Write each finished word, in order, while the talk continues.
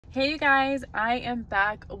Hey you guys, I am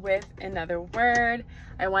back with another word.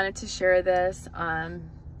 I wanted to share this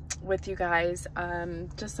with you guys.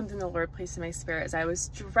 Just something the Lord placed in my spirit as I was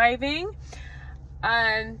driving.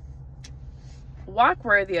 Walk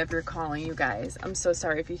worthy of your calling, you guys. I'm so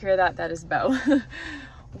sorry if you hear that. That is Bo.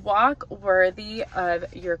 Walk worthy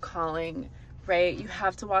of your calling, right? You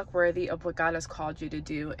have to walk worthy of what God has called you to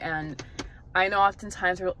do. And I know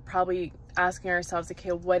oftentimes we're probably asking ourselves,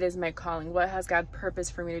 okay, what is my calling? What has God purpose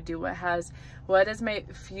for me to do? What does my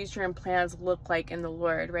future and plans look like in the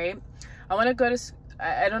Lord, right? I want to go to,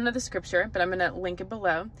 I don't know the scripture, but I'm going to link it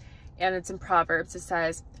below. And it's in Proverbs. It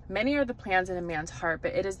says, many are the plans in a man's heart,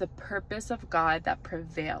 but it is the purpose of God that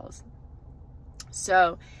prevails.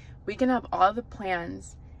 So we can have all the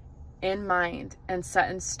plans in mind and set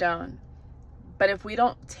in stone. But if we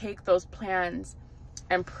don't take those plans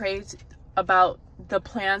and pray about the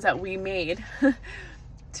plans that we made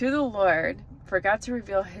to the Lord for God to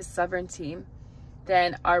reveal his sovereignty,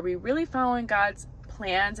 then are we really following God's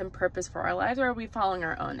plans and purpose for our lives, or are we following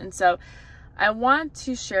our own? And so I want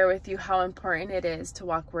to share with you how important it is to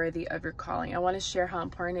walk worthy of your calling. I want to share how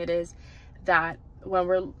important it is that when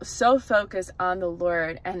we're so focused on the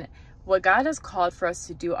Lord and what God has called for us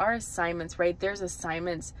to do, our assignments, right? There's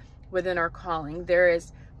assignments within our calling. There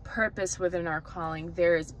is purpose within our calling.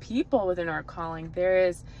 There is people within our calling. There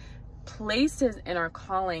is places in our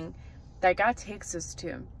calling that God takes us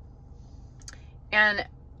to. And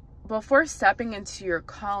before stepping into your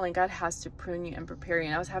calling, God has to prune you and prepare you.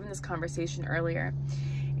 And I was having this conversation earlier,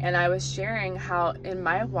 and I was sharing how in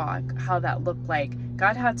my walk, how that looked like.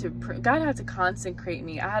 God had to consecrate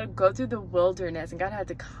me. I had to go through the wilderness, and God had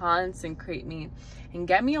to consecrate me and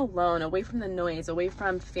get me alone, away from the noise, away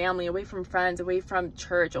from family, away from friends, away from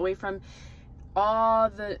church, away from all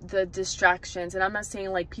the distractions. And I'm not saying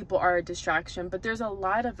like people are a distraction, but there's a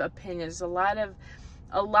lot of opinions, a lot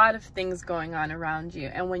of things going on around you.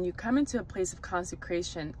 And when you come into a place of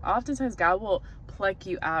consecration, oftentimes God will pluck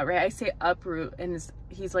you out, right? I say uproot, and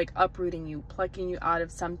he's like uprooting you, plucking you out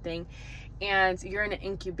of something. And you're in an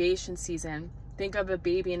incubation season. Think of a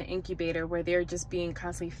baby in an incubator where they're just being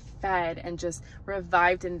constantly fed and just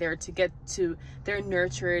revived in there to get to their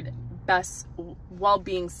nurtured best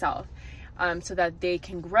well-being self, so that they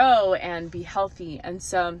can grow and be healthy. And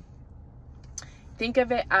so think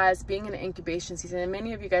of it as being in an incubation season. And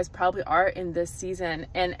many of you guys probably are in this season.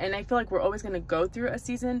 And I feel like we're always going to go through a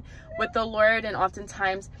season with the Lord. And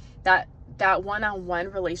oftentimes that one-on-one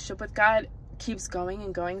relationship with God keeps going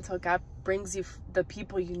and going until God brings you the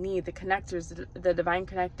people you need, the connectors, the divine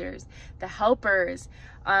connectors, the helpers,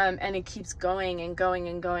 and it keeps going and going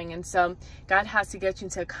and going. And so God has to get you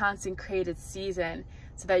into a consecrated season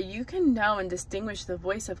so that you can know and distinguish the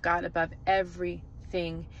voice of God above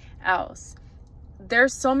everything else.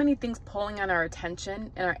 There's so many things pulling on our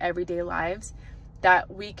attention in our everyday lives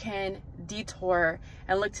that we can detour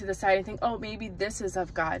and look to the side and think, oh, maybe this is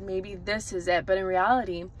of God, maybe this is it. But in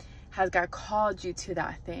reality, has God called you to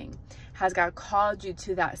that thing? Has God called you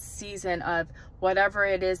to that season of whatever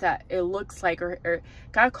it is that it looks like? Or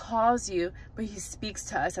God calls you, but he speaks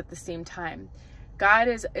to us at the same time. God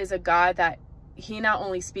is a God that he not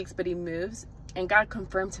only speaks, but he moves. And God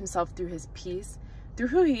confirms himself through his peace, through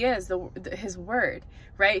who he is, his word,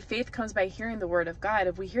 right? Faith comes by hearing the word of God.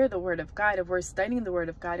 If we hear the word of God, if we're studying the word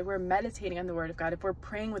of God, if we're meditating on the word of God, if we're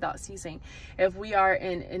praying without ceasing, if we are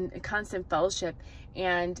in constant fellowship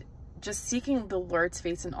and just seeking the Lord's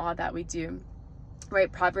face in all that we do,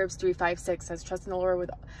 right? Proverbs 3:5-6 says, trust in the Lord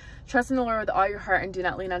with all your heart and do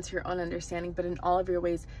not lean onto your own understanding, but in all of your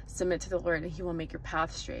ways submit to the Lord and he will make your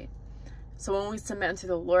path straight. So when we submit unto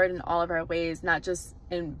the Lord in all of our ways, not just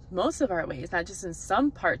in most of our ways, not just in some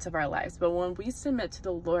parts of our lives, but when we submit to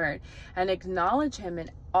the Lord and acknowledge him in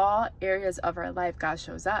all areas of our life, God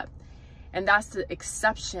shows up. And that's the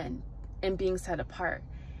exception in being set apart.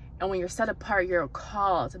 And when you're set apart, you're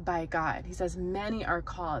called by God. He says, many are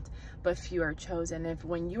called, but few are chosen.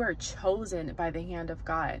 When you are chosen by the hand of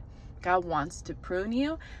God, God wants to prune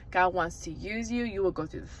you. God wants to use you. You will go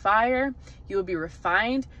through the fire. You will be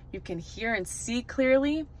refined. You can hear and see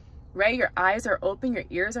clearly, right? Your eyes are open. Your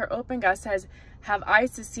ears are open. God says, have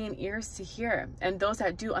eyes to see and ears to hear. And those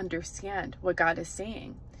that do understand what God is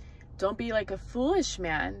saying. Don't be like a foolish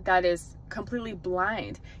man that is completely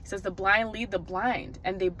blind. He says the blind lead the blind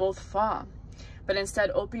and they both fall. But instead,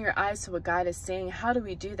 open your eyes to what God is saying. How do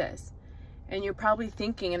we do this? And you're probably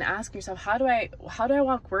thinking and asking yourself, how do I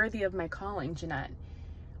walk worthy of my calling, Jeanette?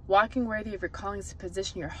 Walking worthy of your calling is to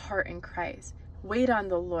position your heart in Christ. Wait on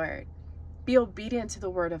the Lord. be obedient to the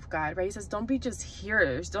word of God, right? He says, don't be just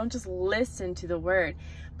hearers. Don't just listen to the word,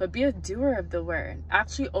 but be a doer of the word.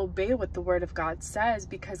 Actually obey what the word of God says,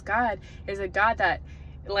 because God is a God that,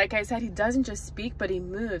 like I said, he doesn't just speak, but he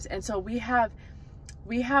moves. And so we have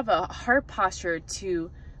a heart posture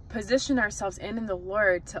to position ourselves in the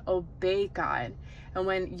Lord to obey God. And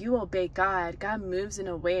when you obey God, God moves in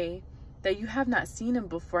a way that you have not seen him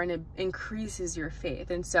before, and it increases your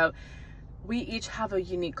faith. And so we each have a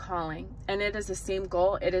unique calling, and it is the same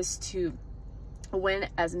goal. It is to win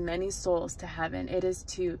as many souls to heaven. It is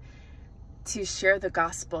to share the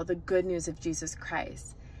gospel, the good news of Jesus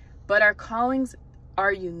Christ. But our callings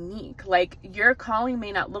are unique. Like, your calling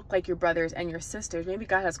may not look like your brothers and your sisters. Maybe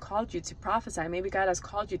God has called you to prophesy. Maybe God has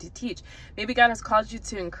called you to teach. Maybe God has called you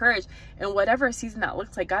to encourage. And whatever season that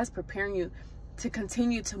looks like, God's preparing you to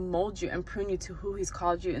continue to mold you and prune you to who he's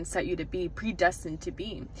called you and set you to be, predestined to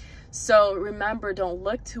be. So remember, don't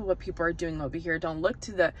look to what people are doing over here. Don't look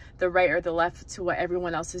to the right or the left to what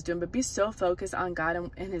everyone else is doing, but be so focused on God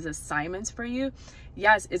and his assignments for you.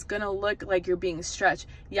 Yes, it's going to look like you're being stretched.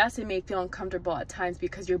 Yes, it may feel uncomfortable at times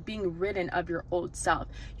because you're being ridden of your old self.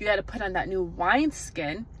 You got to put on that new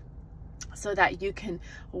wineskin so that you can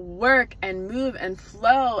work and move and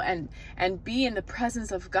flow and be in the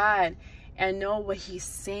presence of God and know what he's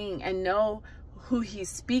saying and know who he's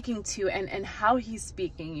speaking to and how he's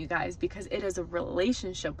speaking, you guys, because it is a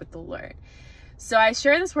relationship with the Lord. So I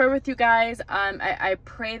share this word with you guys. I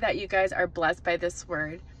pray that you guys are blessed by this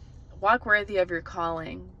word. Walk worthy of your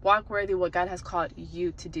calling. Walk worthy what God has called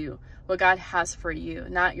you to do, what God has for you,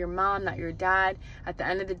 not your mom, not your dad. At the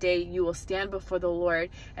end of the day, you will stand before the Lord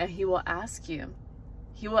and he will ask you.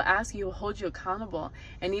 He will ask you, he will hold you accountable.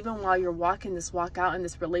 And even while you're walking this walk out in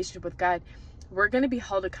this relationship with God, we're going to be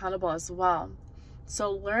held accountable as well.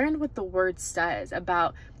 So learn what the word says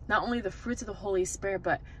about not only the fruits of the Holy Spirit,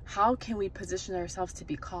 but how can we position ourselves to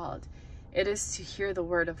be called? It is to hear the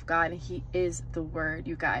word of God, and he is the word,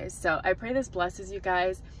 you guys. So I pray this blesses you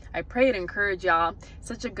guys. I pray it encourages y'all.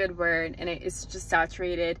 Such a good word, and it's just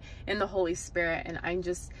saturated in the Holy Spirit. And I'm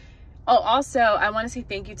just... Oh, also, I want to say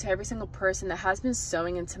thank you to every single person that has been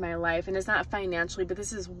sowing into my life. And it's not financially, but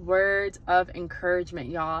this is words of encouragement,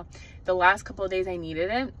 y'all. The last couple of days I needed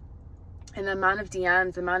it. And the amount of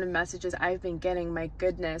DMs, the amount of messages I've been getting, my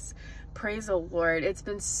goodness, praise the Lord. It's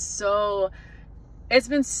been so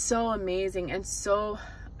amazing. And so,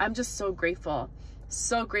 I'm just so grateful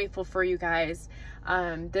for you guys.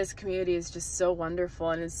 This community is just so wonderful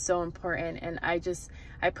and it's so important. And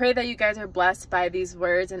I pray that you guys are blessed by these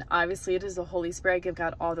words. And obviously it is the Holy Spirit. I give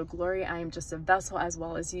God all the glory. I am just a vessel as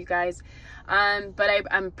well as you guys. But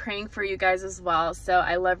I'm praying for you guys as well. So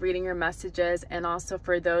I love reading your messages, and also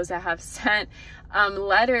for those that have sent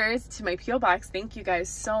letters to my PO box. Thank you guys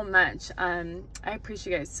so much. I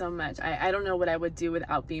appreciate you guys so much. I don't know what I would do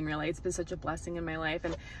without Beamyourlight. It's been such a blessing in my life,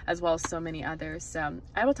 and as well as so many others. So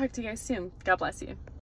I will talk to you guys soon. God bless you.